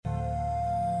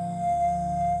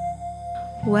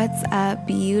What's up,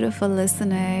 beautiful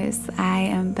listeners? I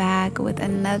am back with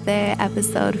another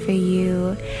episode for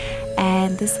you,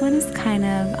 and this one is kind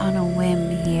of on a whim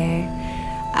here.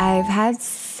 I've had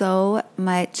so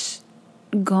much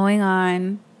going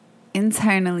on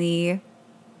internally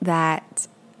that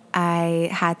I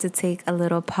had to take a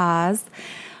little pause.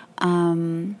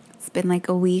 It's been like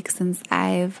a week since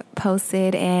I've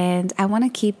posted, and I want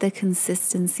to keep the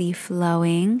consistency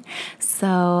flowing.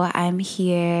 So I'm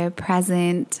here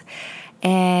present,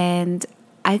 and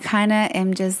I kind of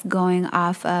am just going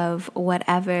off of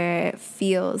whatever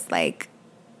feels like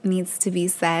needs to be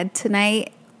said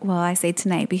tonight. Well, I say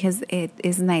tonight because it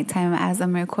is nighttime as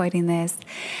I'm recording this.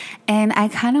 And I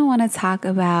kind of want to talk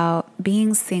about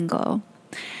being single,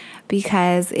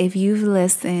 because if you've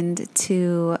listened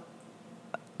to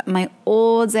my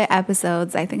older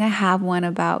episodes, I think I have one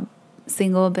about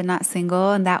single but not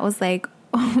single, and that was like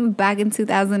back in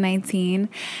 2019.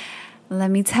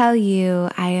 Let me tell you,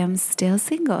 I am still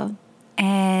single,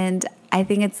 and I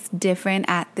think it's different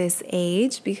at this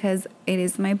age because it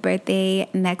is my birthday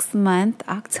next month,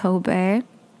 October,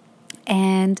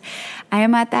 and I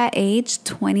am at that age,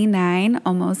 29,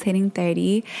 almost hitting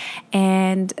 30,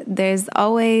 and there's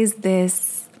always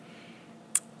this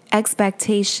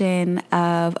expectation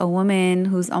of a woman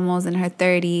who's almost in her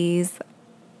 30s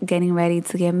getting ready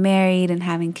to get married and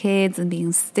having kids and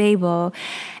being stable.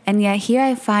 And yet here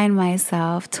I find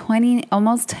myself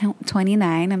almost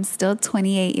 29. I'm still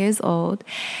 28 years old,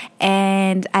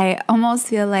 and I almost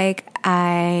feel like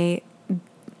I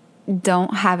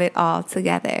don't have it all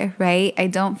together, right? I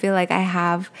don't feel like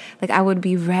I would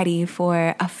be ready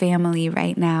for a family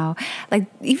right now. Like,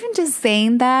 even just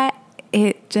saying that,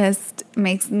 it just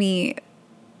makes me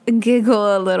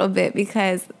giggle a little bit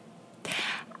because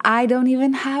I don't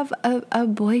even have a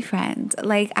boyfriend.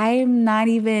 Like, I don't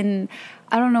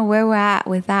know where we're at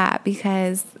with that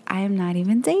because I am not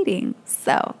even dating.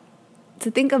 So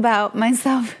to think about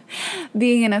myself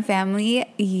being in a family,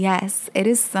 yes, it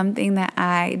is something that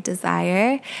I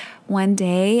desire one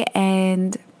day.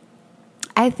 And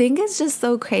I think it's just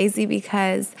so crazy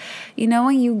because,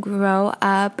 when you grow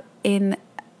up in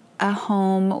a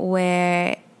home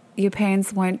where your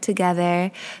parents weren't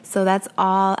together, so that's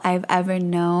all I've ever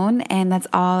known, and that's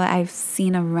all I've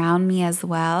seen around me as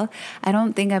well. I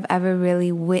don't think I've ever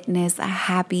really witnessed a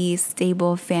happy,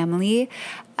 stable family,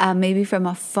 maybe from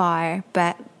afar,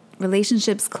 but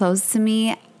relationships close to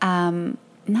me,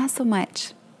 not so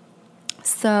much.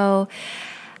 So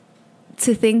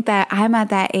to think that I'm at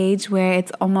that age where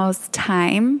it's almost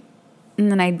time, and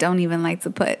then I don't even like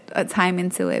to put a time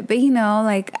into it. But,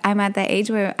 I'm at that age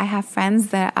where I have friends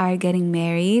that are getting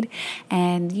married.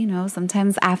 And,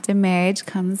 sometimes after marriage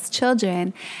comes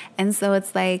children. And so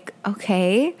it's like,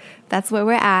 okay, that's where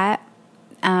we're at.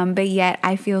 But yet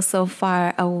I feel so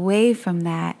far away from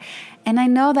that. And I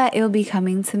know that it'll be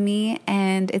coming to me.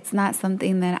 And it's not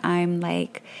something that I'm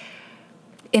like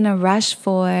in a rush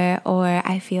for, or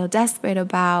I feel desperate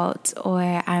about,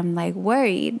 or I'm like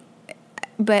worried.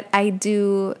 But I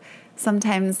do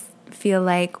sometimes feel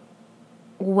like,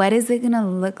 what is it going to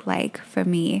look like for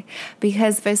me?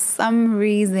 Because for some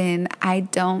reason, I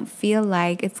don't feel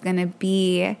like it's going to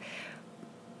be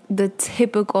the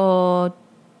typical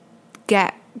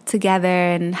get together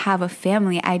and have a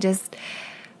family.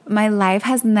 My life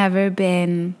has never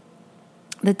been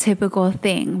the typical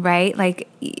thing, right? Like,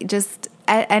 just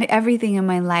everything in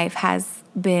my life has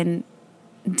been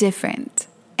different.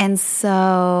 And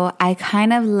so I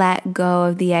kind of let go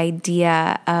of the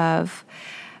idea of,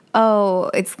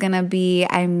 it's going to be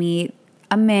I meet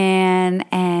a man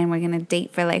and we're going to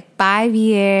date for like 5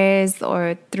 years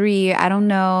or 3, I don't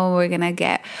know. We're going to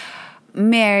get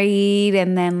married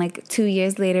and then like 2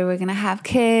 years later we're going to have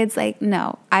kids. Like,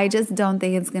 no, I just don't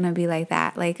think it's going to be like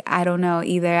that. Like, I don't know,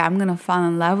 either I'm going to fall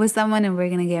in love with someone and we're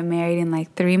going to get married in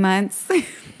like 3 months.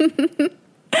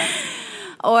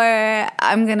 Or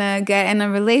I'm going to get in a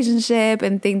relationship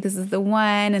and think this is the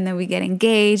one, and then we get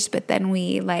engaged, but then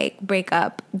we like break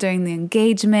up during the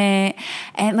engagement.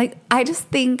 And like, I just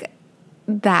think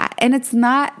that, and it's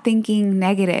not thinking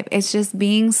negative. It's just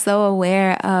being so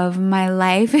aware of my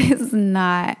life is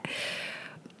not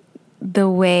the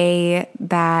way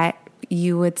that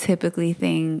you would typically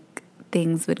think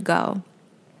things would go.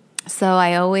 So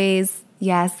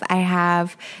yes, I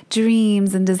have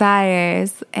dreams and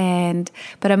desires,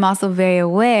 but I'm also very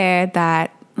aware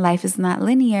that life is not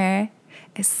linear,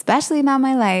 especially not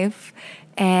my life.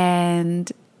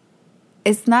 And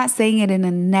it's not saying it in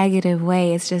a negative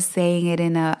way. It's just saying it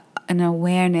in an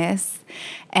awareness.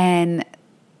 And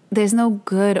there's no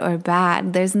good or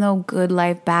bad. There's no good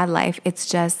life, bad life. It's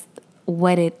just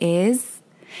what it is.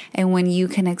 And when you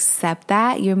can accept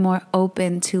that, you're more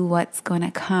open to what's going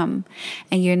to come,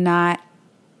 and you're not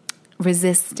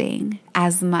resisting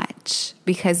as much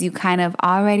because you kind of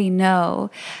already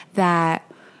know that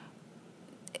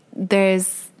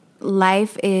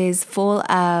life is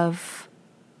full of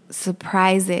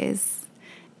surprises,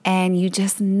 and you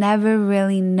just never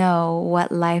really know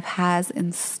what life has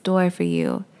in store for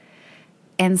you.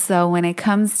 And so when it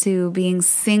comes to being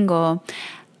single,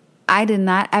 I did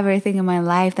not ever think in my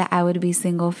life that I would be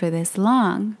single for this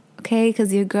long, okay?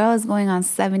 Because your girl is going on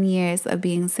 7 years of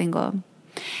being single.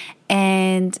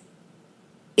 And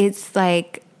it's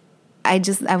like, I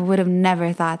would have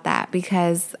never thought that,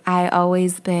 because I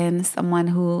always been someone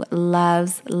who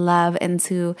loves love and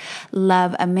to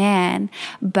love a man.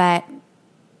 But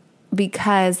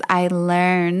because I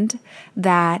learned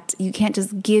that you can't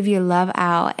just give your love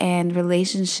out, and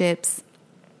relationships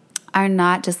are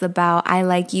not just about I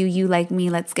like you, you like me,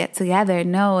 let's get together.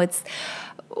 No, it's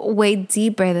way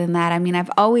deeper than that. I mean, I've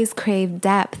always craved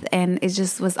depth, and it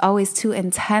just was always too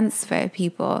intense for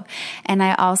people. And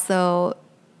I also,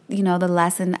 the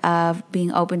lesson of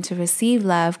being open to receive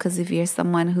love, because if you're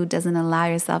someone who doesn't allow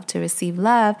yourself to receive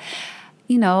love,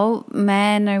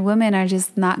 men or women are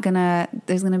just not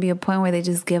there's gonna be a point where they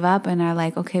just give up and are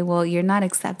like, okay, well, you're not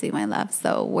accepting my love,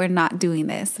 so we're not doing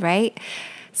this, right?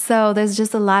 So there's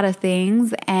just a lot of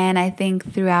things. And I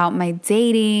think throughout my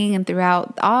dating and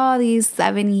throughout all these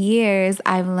 7 years,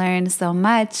 I've learned so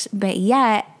much, but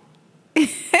yet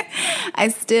I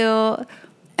still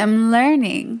am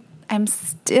learning. I'm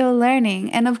still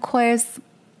learning. And of course,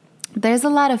 there's a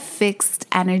lot of fixed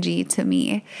energy to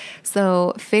me.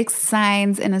 So fixed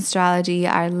signs in astrology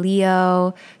are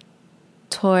Leo,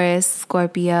 Taurus,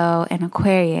 Scorpio, and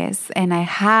Aquarius. And I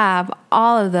have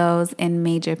all of those in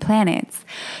major planets.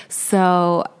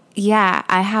 So yeah,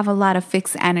 I have a lot of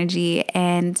fixed energy.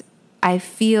 And I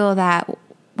feel that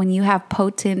when you have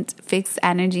potent fixed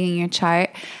energy in your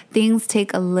chart, things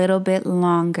take a little bit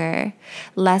longer.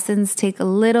 Lessons take a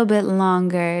little bit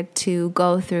longer to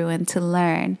go through and to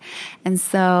learn. And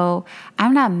so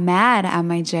I'm not mad at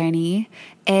my journey.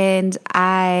 And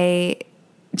I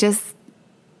just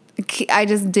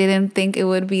didn't think it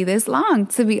would be this long,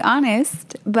 to be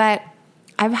honest. But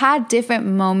I've had different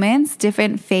moments,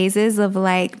 different phases of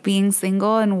like being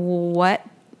single and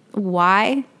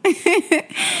why.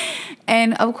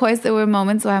 And of course, there were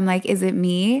moments where I'm like, is it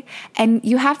me? And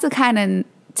you have to kind of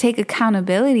take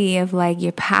accountability of like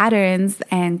your patterns.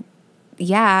 And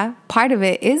yeah, part of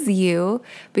it is you,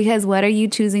 because what are you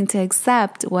choosing to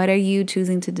accept? What are you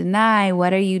choosing to deny?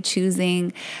 What are you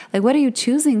choosing? Like, what are you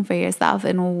choosing for yourself?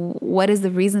 And what is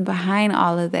the reason behind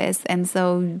all of this? And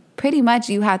so pretty much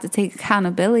you have to take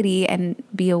accountability and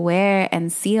be aware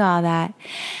and see all that.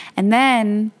 And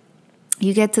then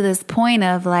you get to this point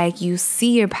of like, you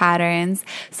see your patterns.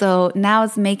 So now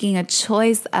it's making a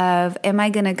choice of, am I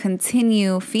going to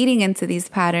continue feeding into these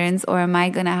patterns, or am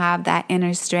I going to have that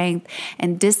inner strength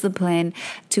and discipline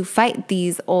to fight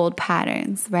these old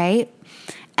patterns, right?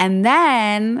 And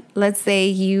then let's say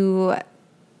you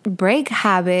break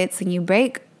habits and you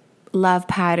break love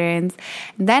patterns.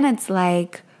 Then it's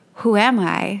like, who am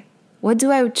I? What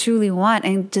do I truly want?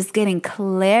 And just getting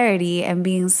clarity and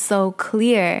being so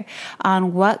clear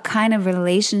on what kind of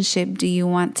relationship do you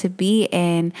want to be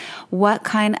in? What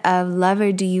kind of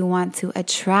lover do you want to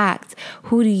attract?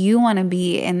 Who do you want to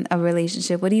be in a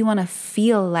relationship? What do you want to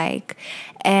feel like?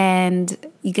 And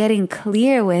getting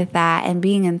clear with that and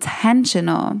being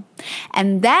intentional.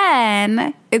 And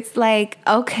then it's like,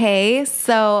 okay,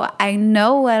 so I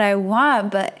know what I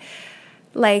want, but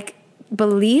like,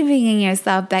 believing in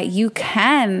yourself that you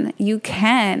can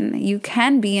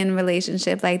be in a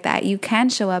relationship like that. You can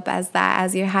show up as that,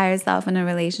 as your higher self in a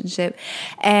relationship.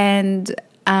 And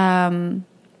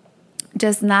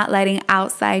just not letting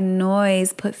outside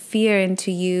noise put fear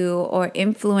into you or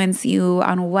influence you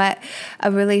on what a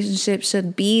relationship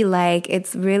should be like.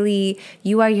 It's really,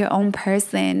 you are your own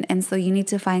person. And so you need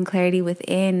to find clarity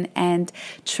within and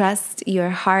trust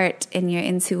your heart and your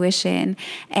intuition,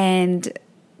 and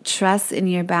trust in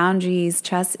your boundaries,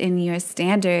 trust in your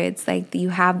standards, like you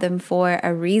have them for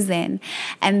a reason.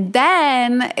 And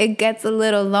then it gets a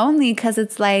little lonely because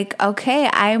it's like, okay,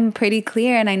 I'm pretty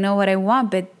clear and I know what I want,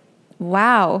 but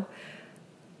wow,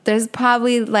 there's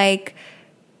probably like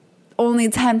only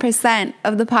 10%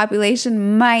 of the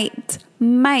population might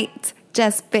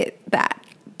just fit that.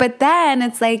 But then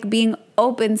it's like being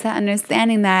open to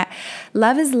understanding that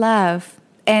love is love,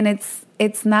 and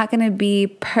it's not going to be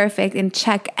perfect and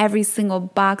check every single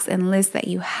box and list that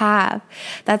you have.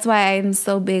 That's why I'm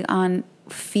so big on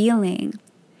feeling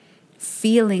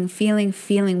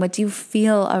feeling, what do you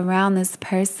feel around this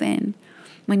person?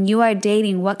 When you are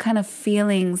dating, what kind of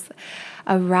feelings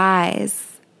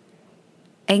arise?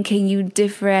 And can you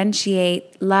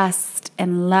differentiate lust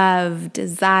and love,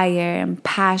 desire and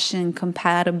passion,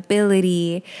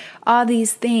 compatibility, all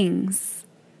these things?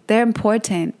 They're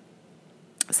important.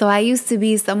 So I used to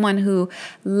be someone who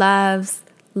loves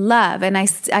love, and I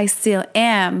still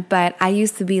am, but I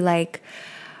used to be like,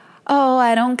 oh,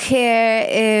 I don't care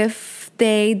if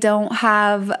they don't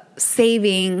have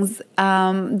savings.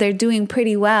 They're doing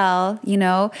pretty well,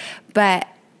 but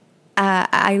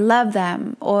I love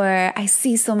them, or I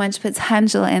see so much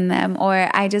potential in them, or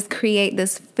I just create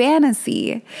this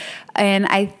fantasy, and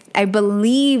I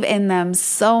believe in them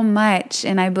so much,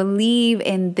 and I believe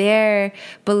in their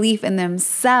belief in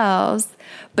themselves,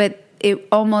 but it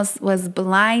almost was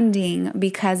blinding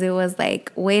because it was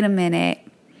like, wait a minute,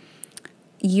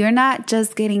 you're not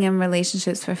just getting in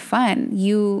relationships for fun.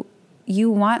 You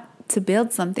want to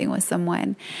build something with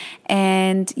someone,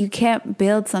 and you can't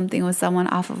build something with someone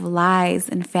off of lies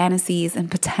and fantasies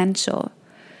and potential.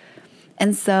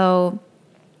 And so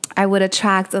I would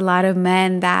attract a lot of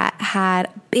men that had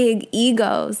big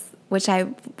egos, which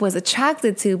I was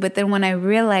attracted to. But then when I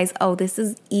realized, oh, this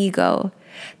is ego,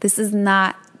 this is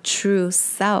not true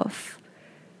self.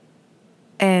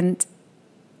 And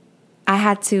I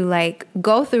had to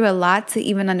go through a lot to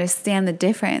even understand the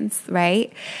difference,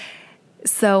 right?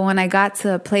 So when I got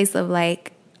to a place of a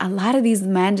lot of these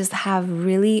men just have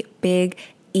really big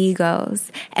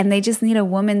egos, and they just need a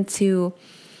woman to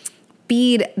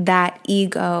feed that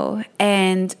ego.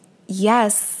 And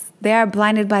yes, they are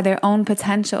blinded by their own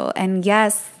potential. And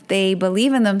yes, they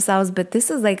believe in themselves, but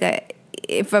this is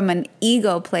from an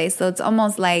ego place. So it's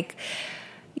almost like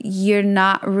you're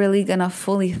not really going to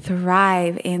fully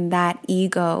thrive in that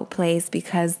ego place,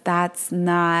 because that's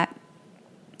not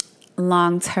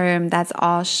long term. That's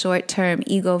all short term.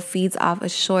 Ego feeds off a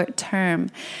short term,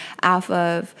 off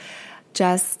of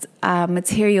just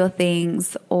material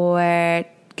things, or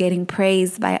getting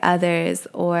praised by others,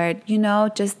 or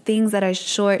just things that are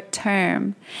short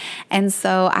term. And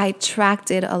so I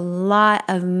attracted a lot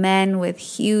of men with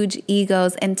huge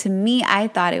egos, and to me, I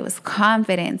thought it was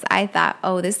confidence. I thought,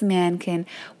 oh, this man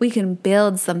we can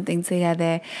build something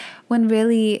together, when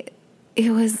really it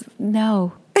was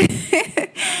no.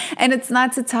 And it's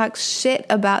not to talk shit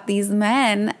about these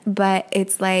men, but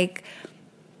it's like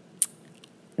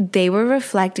they were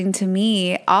reflecting to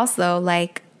me also,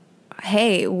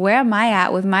 hey, where am I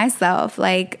at with myself?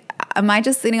 Am I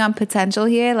just sitting on potential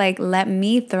here? Let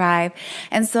me thrive.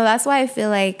 And so that's why I feel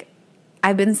like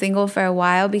I've been single for a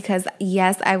while, because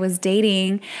yes, I was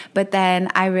dating, but then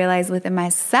I realized within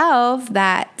myself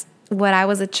that what I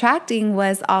was attracting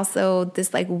was also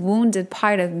this wounded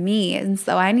part of me. And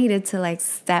so I needed to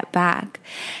step back.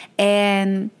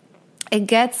 And it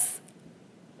gets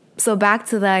so back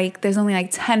to there's only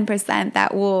 10%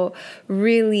 that will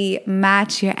really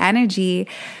match your energy.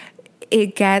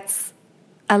 It gets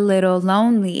a little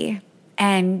lonely,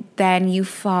 and then you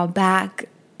fall back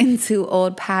into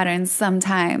old patterns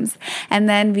sometimes. And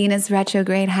then Venus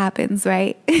retrograde happens,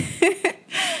 right?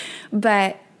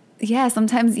 But yeah,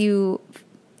 sometimes you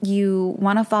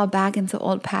want to fall back into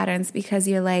old patterns, because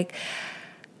you're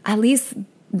at least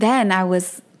then I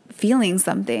was feeling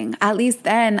something. At least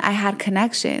then I had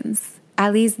connections.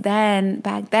 At least then,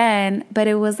 back then. But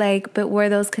it was but were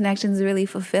those connections really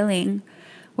fulfilling?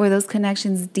 Were those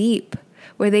connections deep?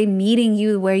 Were they meeting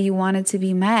you where you wanted to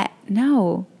be met?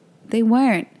 No, they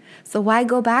weren't. So why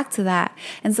go back to that?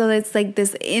 And so it's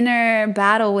this inner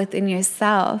battle within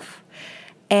yourself,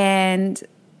 and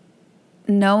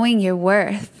knowing your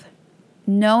worth.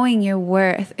 Knowing your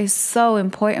worth is so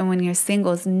important when you're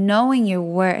singles. Knowing your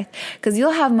worth. Because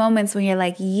you'll have moments when you're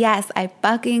yes, I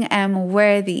fucking am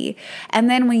worthy. And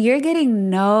then when you're getting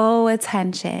no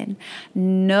attention,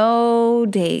 no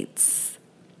dates,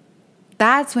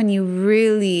 that's when you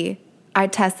really are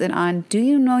tested on, do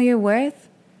you know your worth?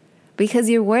 Because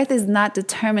your worth is not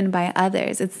determined by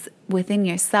others. It's within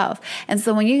yourself. And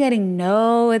so when you're getting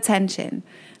no attention,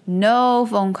 no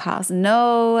phone calls,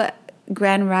 no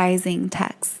grand rising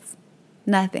texts,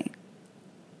 nothing,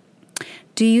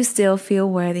 do you still feel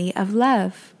worthy of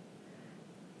love?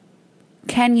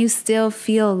 Can you still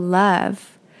feel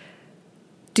love?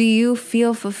 Do you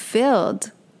feel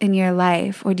fulfilled in your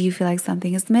life, or do you feel like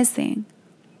something is missing?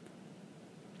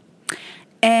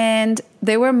 And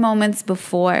there were moments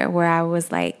before where I was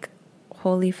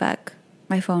holy fuck,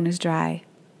 my phone is dry.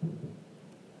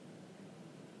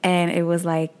 And it was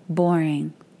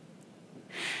boring.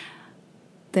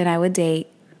 Then I would date,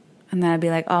 and then I'd be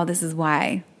oh, this is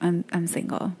why I'm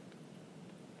single.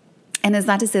 And it's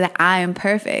not to say that I am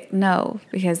perfect. No,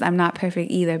 because I'm not perfect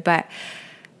either. But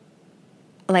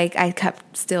like I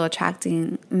kept still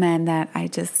attracting men that I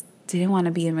just didn't want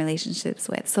to be in relationships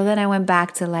with. So then I went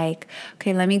back to like,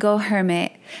 okay, let me go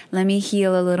hermit. Let me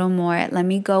heal a little more. Let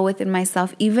me go within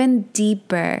myself even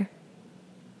deeper.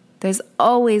 There's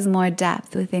always more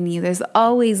depth within you. There's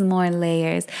always more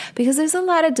layers because there's a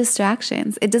lot of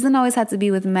distractions. It doesn't always have to be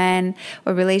with men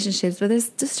or relationships, but there's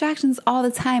distractions all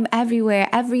the time, everywhere,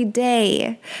 every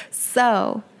day.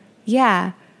 So,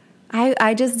 yeah,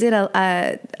 I just did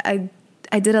I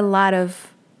did a lot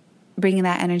of bringing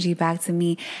that energy back to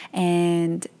me,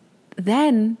 and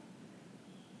then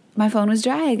my phone was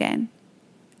dry again.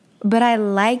 But I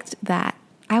liked that.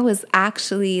 I was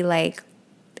actually like,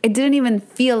 it didn't even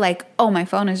feel like, oh, my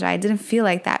phone is dry. It didn't feel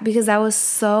like that because I was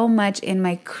so much in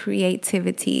my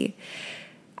creativity.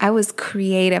 I was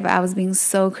creative. I was being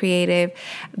so creative.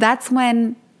 That's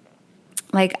when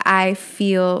like I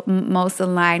feel most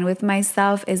aligned with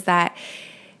myself, is that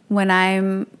when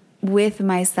I'm with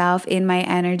myself in my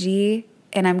energy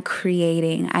and I'm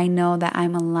creating, I know that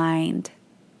I'm aligned.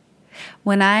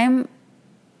 When I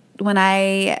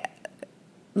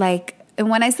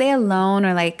say alone,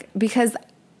 or like, because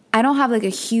I don't have like a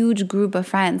huge group of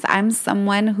friends. I'm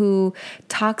someone who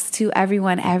talks to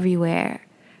everyone everywhere,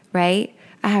 right?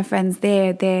 I have friends there.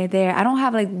 I don't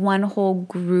have like one whole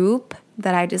group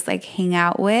that I just like hang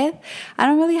out with. I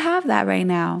don't really have that right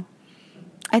now.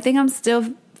 I think I'm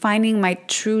still finding my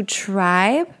true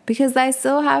tribe because I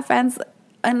still have friends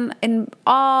in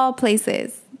all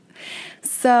places.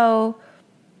 So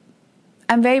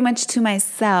I'm very much to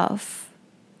myself,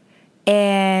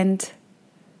 and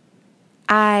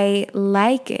I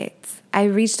like it. I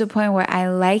reached a point where I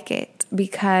like it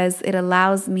because it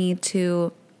allows me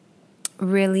to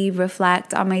really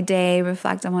reflect on my day,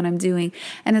 reflect on what I'm doing.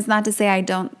 And it's not to say I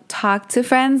don't talk to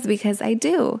friends, because I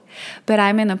do. But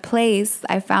I'm in a place,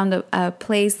 I found a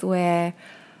place where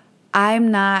I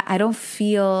don't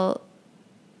feel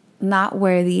not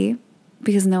worthy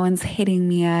because no one's hitting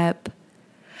me up.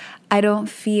 I don't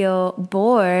feel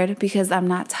bored because I'm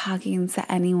not talking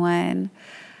to anyone.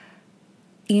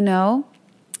 You know,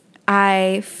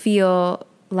 I feel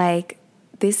like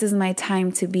this is my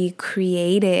time to be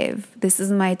creative. This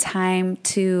is my time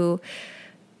to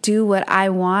do what I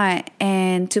want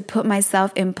and to put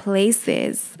myself in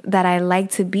places that I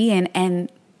like to be in.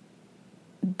 And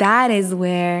that is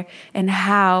where and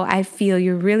how I feel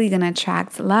you're really going to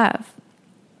attract love,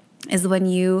 is when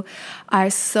you are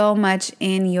so much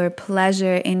in your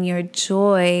pleasure, in your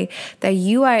joy, that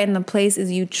you are in the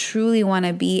places you truly want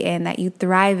to be in, that you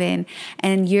thrive in,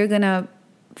 and you're going to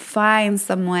find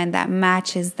someone that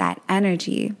matches that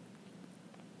energy.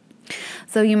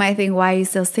 So you might think, why are you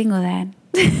still single then?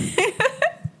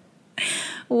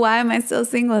 Why am I still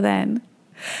single then?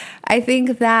 I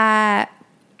think that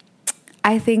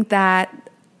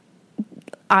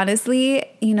honestly,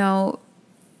 you know,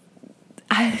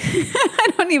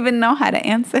 I don't even know how to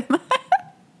answer that.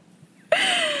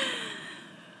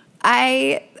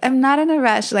 I am not in a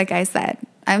rush, like I said.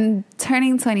 I'm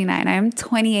turning 29. I'm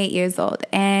 28 years old.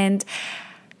 And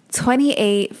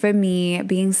 28 for me,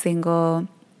 being single,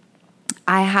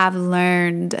 I have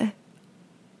learned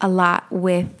a lot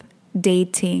with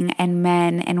dating and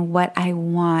men and what I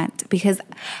want. Because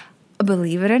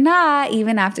believe it or not,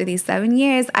 even after these 7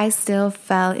 years, I still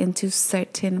fell into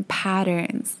certain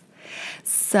patterns.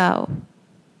 So,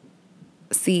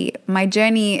 see, my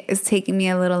journey is taking me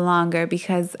a little longer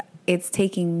because it's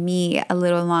taking me a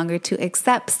little longer to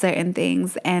accept certain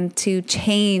things and to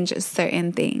change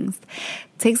certain things.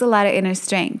 It takes a lot of inner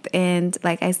strength. And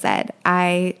like I said,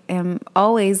 I am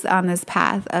always on this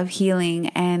path of healing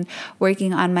and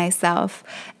working on myself.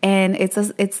 And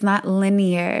it's not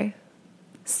linear.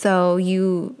 So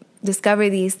you discover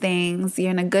these things,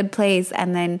 you're in a good place,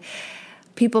 and then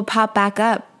people pop back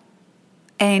up.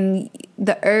 And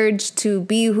the urge to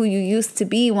be who you used to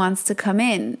be wants to come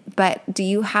in. But do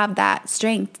you have that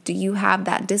strength? Do you have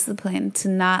that discipline to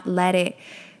not let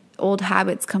old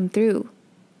habits come through?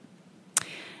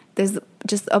 There's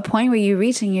just a point where you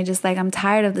reach and you're just like, I'm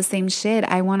tired of the same shit.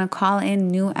 I want to call in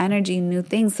new energy, new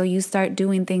things. So you start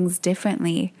doing things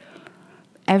differently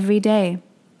every day.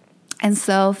 And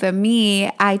so for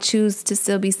me, I choose to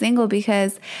still be single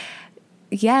because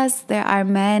yes, there are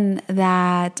men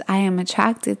that I am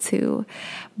attracted to,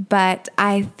 but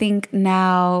I think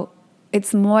now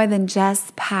It's more than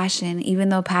just passion, even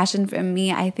though passion for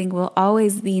me, I think, will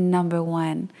always be number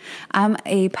one. I'm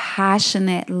a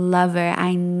passionate lover.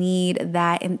 I need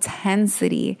that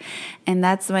intensity. And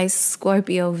that's my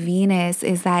Scorpio Venus,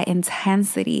 is that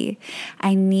intensity.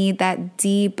 I need that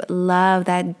deep love,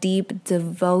 that deep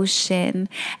devotion.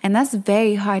 And that's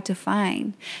very hard to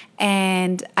find.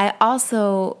 And I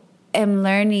also am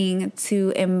learning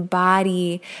to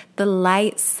embody the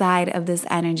light side of this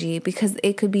energy, because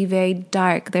it could be very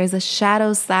dark. There's a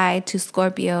shadow side to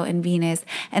Scorpio and Venus,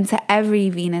 and to every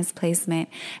Venus placement.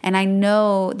 And I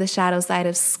know the shadow side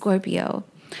of Scorpio: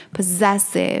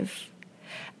 possessive,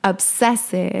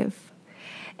 obsessive.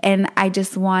 And I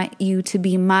just want you to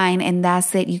be mine, and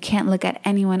that's it. You can't look at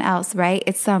anyone else, right?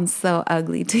 It sounds so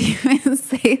ugly to even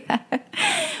say that.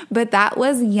 But that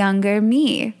was younger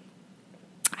me.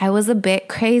 I was a bit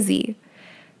crazy.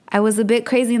 I was a bit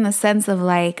crazy in the sense of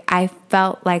like, I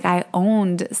felt like I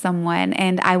owned someone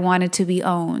and I wanted to be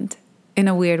owned in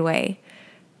a weird way.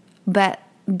 But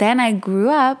then I grew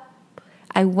up,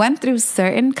 I went through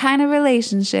certain kind of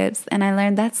relationships, and I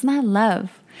learned that's not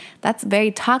love. That's very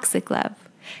toxic love.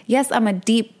 Yes, I'm a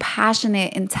deep,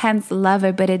 passionate, intense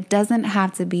lover, but it doesn't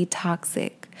have to be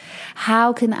toxic.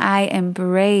 How can I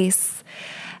embrace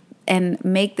and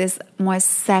make this more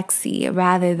sexy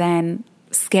rather than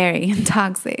scary and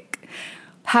toxic?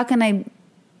 How can I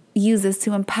use this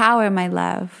to empower my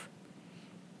love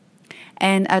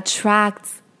and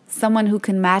attract someone who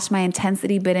can match my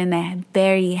intensity, but in a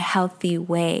very healthy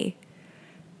way?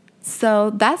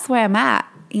 So that's where I'm at,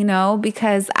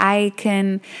 because I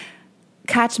can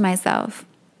catch myself.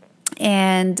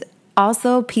 And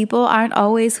also, people aren't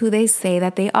always who they say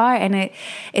that they are. And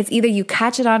it's either you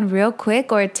catch it on real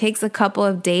quick, or it takes a couple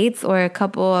of dates or a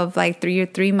couple of like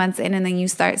 3 months in, and then you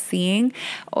start seeing.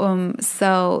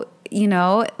 So,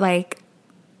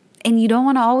 and you don't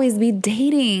want to always be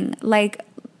dating. Like,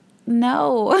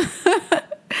 no.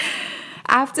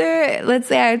 After, let's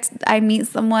say I meet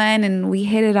someone and we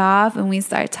hit it off and we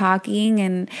start talking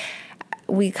and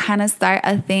we kind of start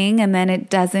a thing, and then it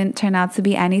doesn't turn out to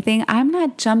be anything, I'm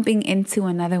not jumping into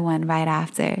another one right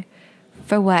after.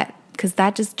 For what? Because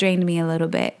that just drained me a little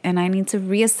bit, and I need to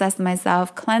reassess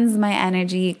myself, cleanse my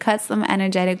energy, cut some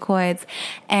energetic cords,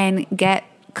 and get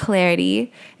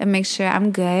clarity and make sure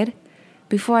I'm good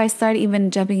before I start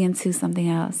even jumping into something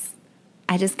else.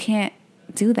 I just can't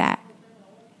do that.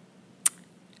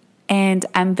 And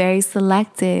I'm very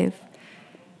selective.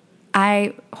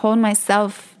 I hold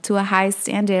myself to a high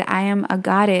standard. I am a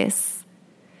goddess.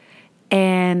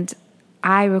 And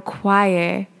I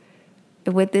require,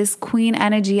 with this queen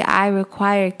energy, I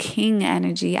require king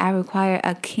energy. I require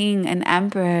a king, an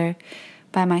emperor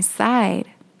by my side.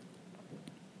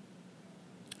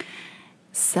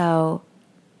 So,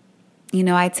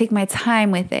 I take my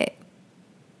time with it.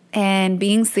 And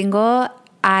being single,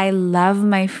 I love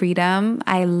my freedom.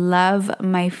 I love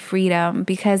my freedom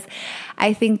because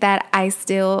I think that I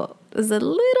still was a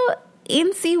little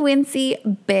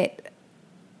incy-wincy bit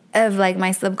of like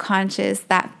my subconscious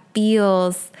that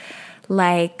feels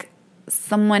like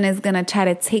someone is going to try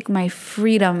to take my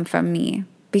freedom from me,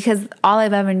 because all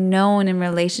I've ever known in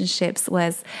relationships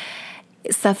was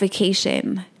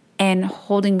suffocation and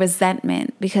holding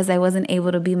resentment because I wasn't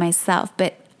able to be myself.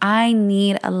 But I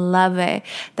need a lover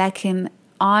that can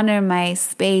honor my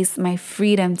space, my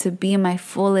freedom to be my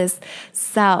fullest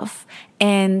self.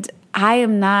 And I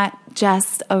am not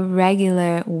just a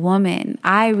regular woman.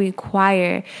 I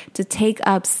require to take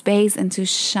up space and to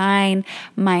shine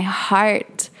my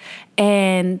heart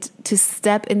and to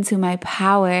step into my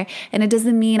power. And it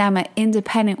doesn't mean I'm an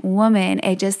independent woman.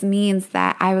 It just means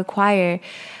that I require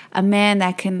a man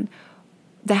that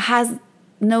has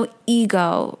no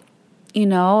ego,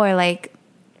 or like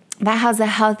that has a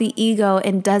healthy ego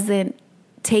and doesn't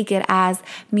take it as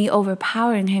me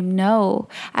overpowering him. No,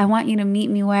 I want you to meet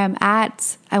me where I'm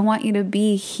at. I want you to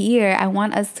be here. I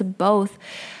want us to both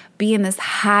be in this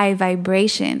high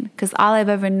vibration, because all I've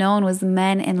ever known was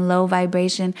men in low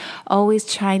vibration, always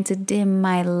trying to dim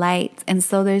my light. And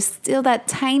so there's still that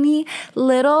tiny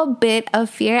little bit of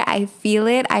fear. I feel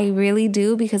it. I really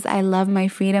do, because I love my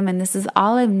freedom. And this is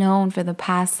all I've known for the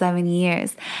past 7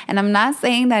 years. And I'm not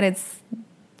saying that it's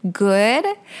good,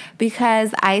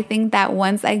 because I think that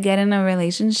once I get in a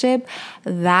relationship,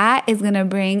 that is going to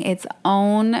bring its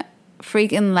own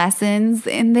freaking lessons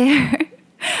in there.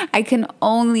 I can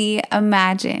only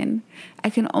imagine.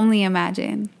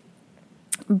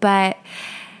 But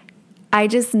I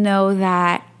just know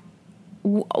that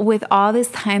with all this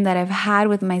time that I've had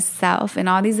with myself and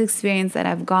all these experiences that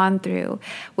I've gone through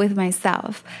with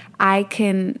myself, I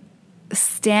can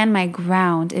stand my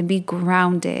ground and be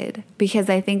grounded, because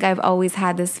I think I've always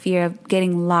had this fear of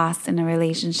getting lost in a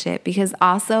relationship, because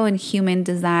also in human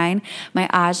design, my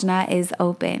ajna is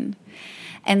open.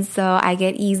 And so I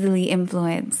get easily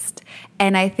influenced.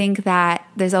 And I think that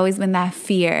there's always been that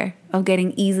fear of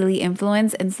getting easily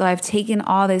influenced. And so I've taken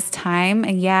all this time,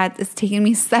 and yeah, it's taken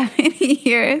me 7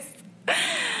 years.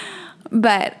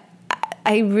 But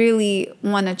I really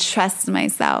want to trust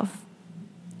myself.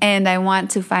 And I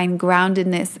want to find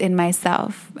groundedness in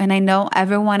myself. And I don't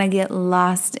ever want to get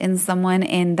lost in someone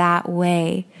in that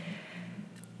way.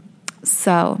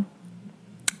 So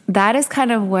that is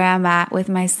kind of where I'm at with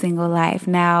my single life.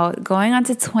 Now, going on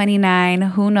to 29,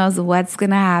 who knows what's going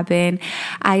to happen.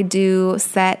 I do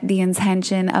set the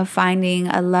intention of finding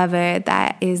a lover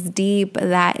that is deep,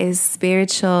 that is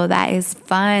spiritual, that is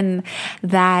fun,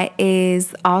 that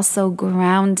is also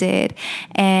grounded.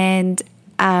 And,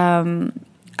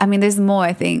 I mean, there's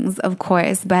more things, of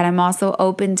course, but I'm also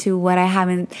open to what I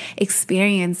haven't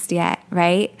experienced yet,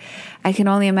 right? I can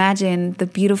only imagine the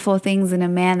beautiful things in a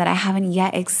man that I haven't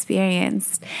yet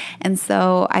experienced. And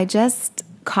so I just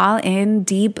call in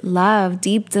deep love,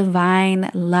 deep divine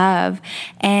love.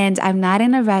 And I'm not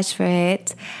in a rush for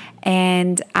it.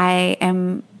 And I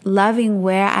am loving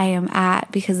where I am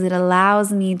at, because it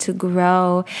allows me to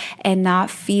grow and not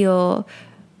feel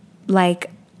like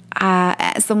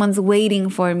someone's waiting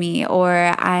for me, or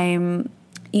I'm,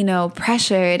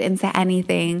 pressured into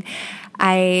anything.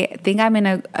 I think I'm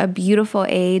in a beautiful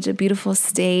age, a beautiful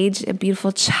stage, a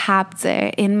beautiful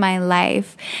chapter in my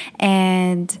life.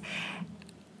 And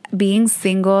being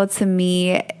single to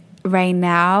me right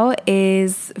now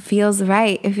feels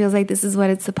right. It feels like this is what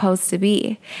it's supposed to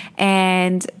be.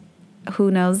 And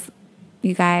who knows,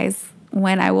 you guys,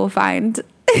 when I will find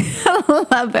a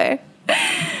lover.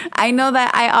 I know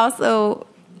that I also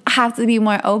have to be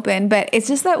more open, but it's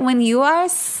just that when you are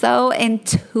so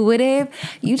intuitive,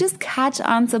 you just catch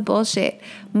on to bullshit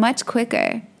much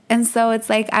quicker. And so it's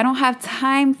like, I don't have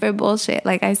time for bullshit.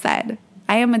 Like I said,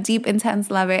 I am a deep, intense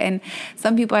lover. And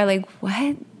some people are like,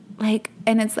 what?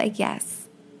 And it's like, yes.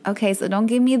 Okay, so don't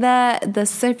give me the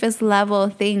surface level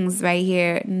things right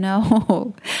here.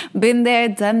 No, been there,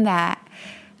 done that.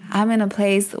 I'm in a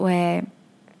place where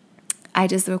I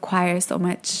just require so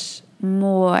much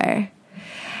more.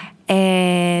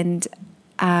 And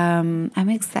I'm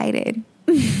excited.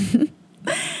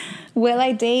 Will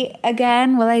I date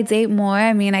again? Will I date more?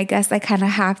 I mean, I guess I kind of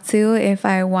have to if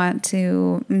I want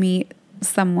to meet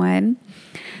someone.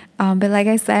 But like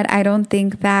I said, I don't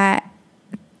think that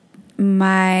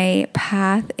my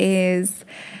path is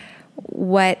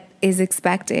what is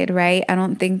expected, right? I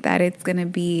don't think that it's going to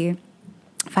be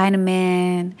find a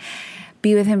man,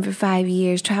 be with him for 5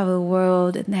 years, travel the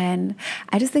world, and then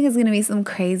I just think it's going to be some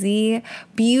crazy,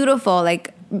 beautiful,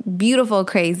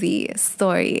 crazy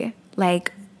story.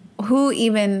 Like, who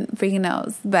even freaking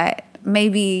knows? But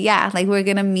maybe, yeah, like we're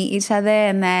going to meet each other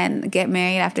and then get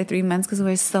married after 3 months because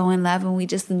we're so in love and we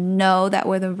just know that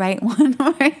we're the right one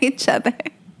for each other.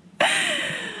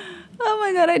 Oh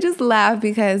my God, I just laugh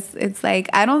because it's like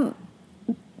I don't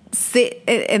sit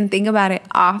and think about it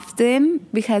often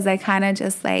because I kind of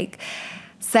just like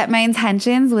set my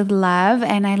intentions with love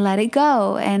and I let it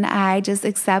go and I just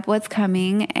accept what's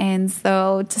coming. And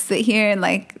so to sit here and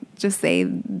like just say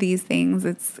these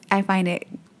things, I find it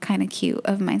kind of cute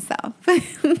of myself.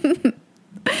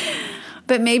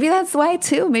 But maybe that's why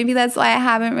too. Maybe that's why I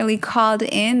haven't really called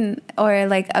in or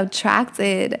like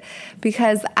attracted,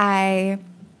 because I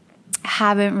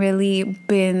haven't really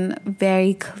been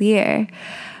very clear.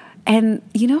 And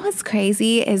you know what's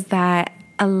crazy is that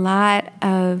a lot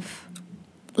of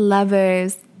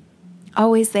lovers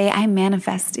always say, I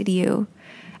manifested you.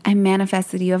 I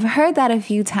manifested you. I've heard that a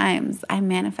few times. I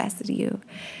manifested you.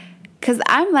 Because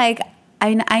I'm like,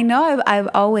 I know I've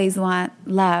always want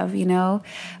love, you know,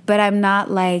 but I'm not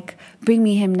like, bring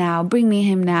me him now, bring me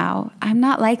him now. I'm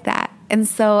not like that. And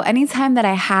so anytime that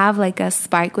I have like a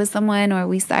spark with someone or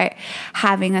we start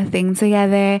having a thing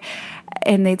together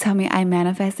and they tell me I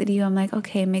manifested you, I'm like,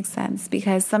 okay, it makes sense,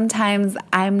 because sometimes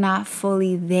I'm not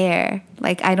fully there.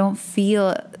 Like I don't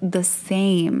feel the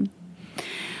same.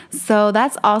 So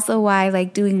that's also why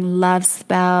like doing love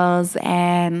spells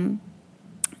and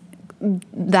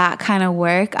that kind of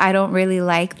work, I don't really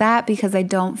like that because I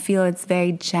don't feel it's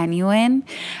very genuine.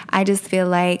 I just feel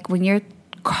like when you're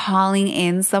calling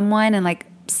in someone and like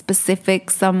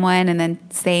specific someone and then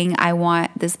saying I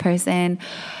want this person,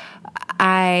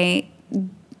 I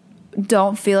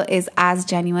don't feel is as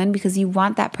genuine, because you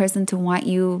want that person to want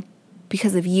you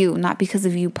because of you, not because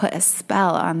of you put a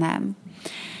spell on them.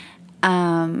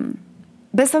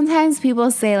 But sometimes people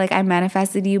say, like, I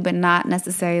manifested you, but not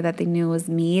necessarily that they knew it was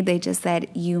me. They just said,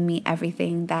 you meet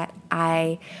everything that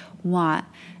I want.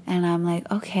 And I'm like,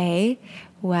 okay,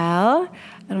 well,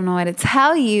 I don't know what to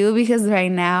tell you, because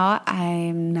right now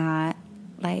I'm not,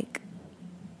 like,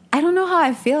 I don't know how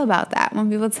I feel about that when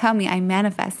people tell me I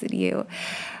manifested you.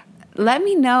 Let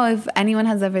me know if anyone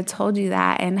has ever told you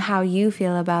that and how you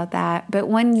feel about that. But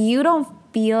when you don't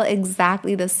feel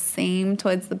exactly the same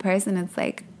towards the person, it's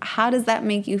like, how does that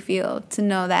make you feel to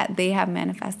know that they have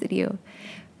manifested you,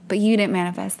 but you didn't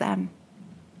manifest them?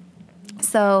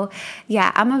 So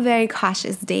yeah, I'm a very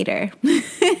cautious dater.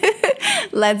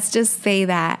 Let's just say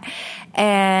that.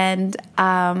 And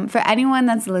for anyone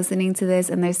that's listening to this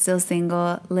and they're still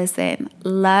single, listen,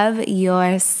 love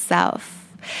yourself.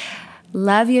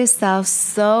 Love yourself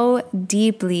so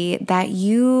deeply that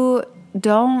you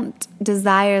don't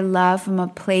desire love from a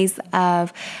place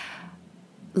of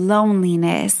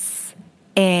loneliness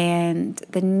and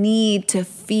the need to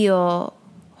feel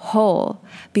whole,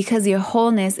 because your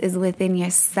wholeness is within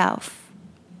yourself.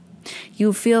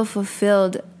 You feel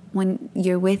fulfilled when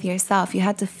you're with yourself. You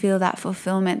have to feel that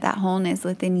fulfillment, that wholeness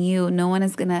within you. No one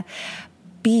is going to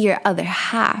be your other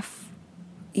half,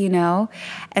 you know?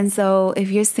 And so if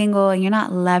you're single and you're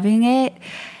not loving it,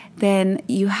 then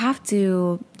you have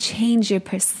to change your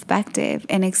perspective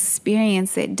and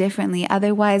experience it differently.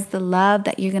 Otherwise, the love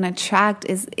that you're going to attract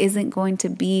isn't going to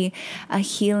be a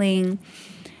healing,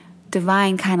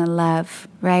 divine kind of love,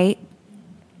 right?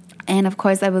 And of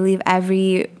course, I believe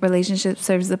every relationship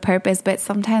serves a purpose, but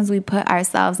sometimes we put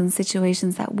ourselves in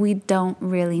situations that we don't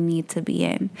really need to be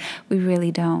in. We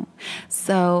really don't.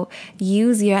 So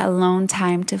use your alone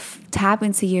time to tap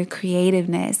into your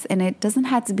creativeness. And it doesn't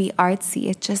have to be artsy.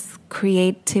 It's just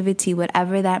creativity,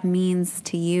 whatever that means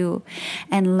to you.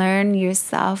 And learn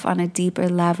yourself on a deeper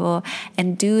level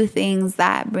and do things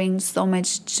that bring so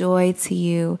much joy to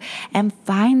you. And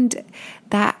find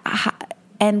that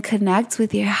and connect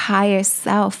with your higher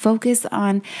self. Focus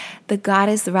on the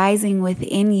goddess rising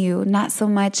within you, not so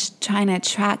much trying to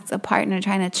attract a partner,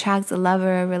 trying to attract a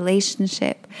lover, a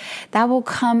relationship. That will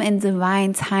come in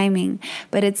divine timing,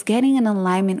 but it's getting in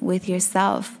alignment with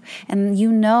yourself. And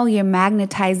you know your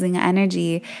magnetizing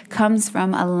energy comes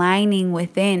from aligning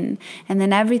within, and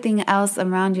then everything else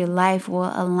around your life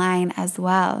will align as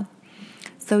well.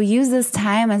 So use this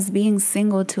time as being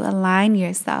single to align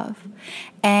yourself.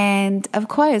 And of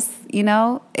course, you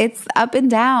know, it's up and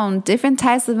down, different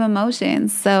types of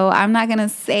emotions. So I'm not going to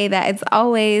say that it's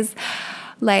always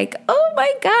like, oh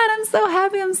my God, I'm so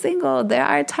happy I'm single. There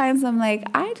are times I'm like,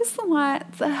 I just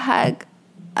want to hug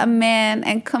a man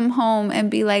and come home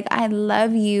and be like, I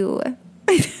love you.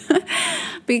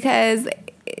 Because,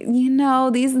 you know,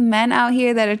 these men out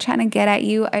here that are trying to get at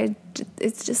you,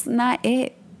 it's just not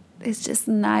it. It's just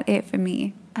not it for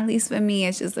me. At least for me,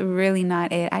 it's just really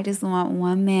not it. I just want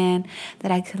one man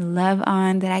that I could love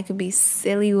on, that I could be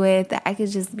silly with, that I could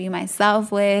just be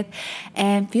myself with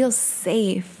and feel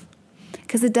safe.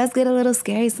 Because it does get a little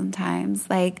scary sometimes.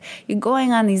 Like, you're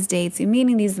going on these dates, you're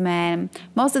meeting these men.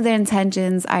 Most of their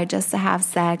intentions are just to have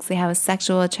sex. They have a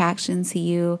sexual attraction to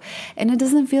you. And it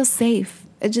doesn't feel safe.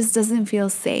 It just doesn't feel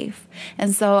safe.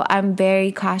 And so I'm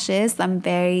very cautious. I'm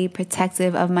very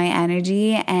protective of my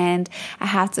energy. And I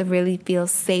have to really feel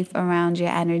safe around your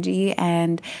energy.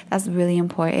 And that's really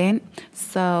important.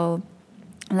 So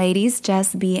ladies,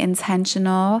 just be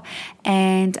intentional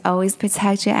and always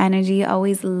protect your energy.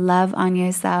 Always love on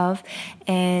yourself.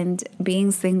 And being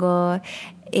single,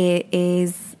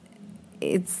 it's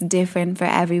different for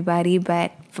everybody,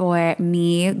 but for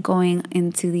me, going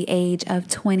into the age of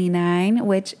 29,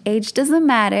 which age doesn't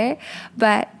matter,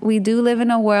 but we do live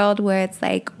in a world where it's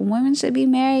like women should be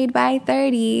married by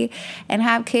 30 and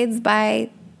have kids by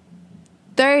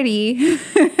 30.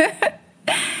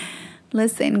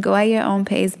 Listen, go at your own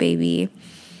pace, baby.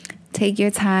 Take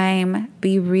your time,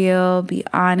 be real, be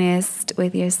honest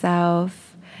with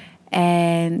yourself,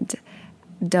 and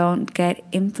don't get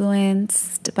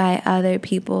influenced by other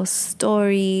people's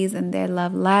stories and their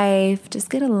love life.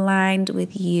 Just get aligned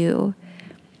with you.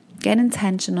 Get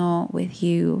intentional with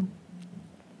you.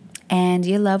 And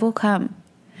your love will come.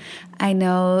 I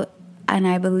know and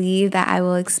I believe that I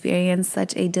will experience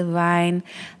such a divine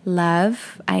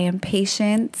love. I am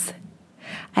patient.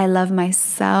 I love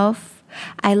myself.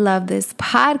 I love this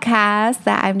podcast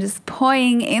that I'm just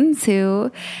pouring into,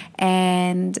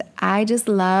 and I just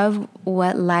love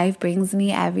what life brings me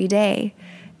every day.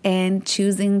 And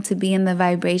choosing to be in the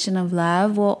vibration of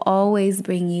love will always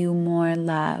bring you more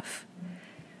love.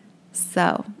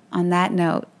 So, on that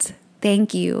note,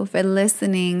 thank you for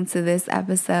listening to this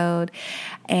episode.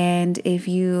 And if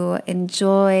you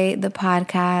enjoy the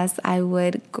podcast, I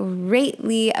would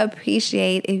greatly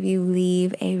appreciate if you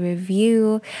leave a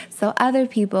review so other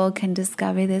people can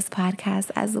discover this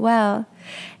podcast as well.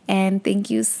 And thank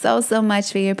you so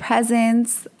much for your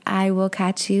presence. I will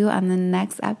catch you on the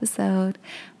next episode.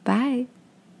 Bye.